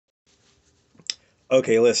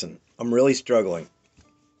Okay, listen, I'm really struggling.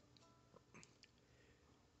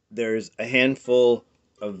 There's a handful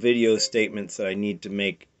of video statements that I need to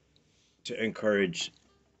make to encourage.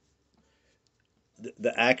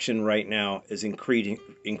 The action right now is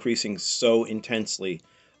increasing so intensely.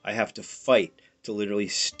 I have to fight to literally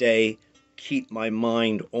keep my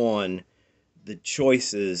mind on the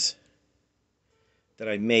choices that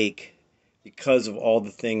I make because of all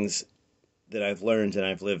the things that I've learned and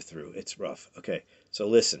I've lived through. It's rough. Okay, so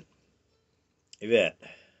listen, Yvette,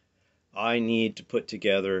 I need to put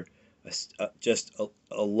together just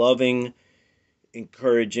a loving,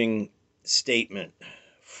 encouraging statement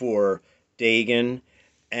for Dagan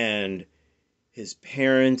and his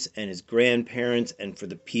parents and his grandparents and for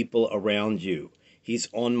the people around you. He's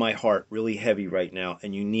on my heart really heavy right now,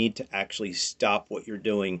 and you need to actually stop what you're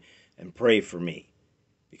doing and pray for me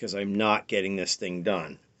because I'm not getting this thing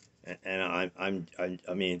done. And I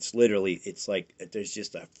mean, it's literally, it's like there's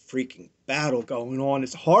just a freaking battle going on.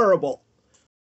 It's horrible.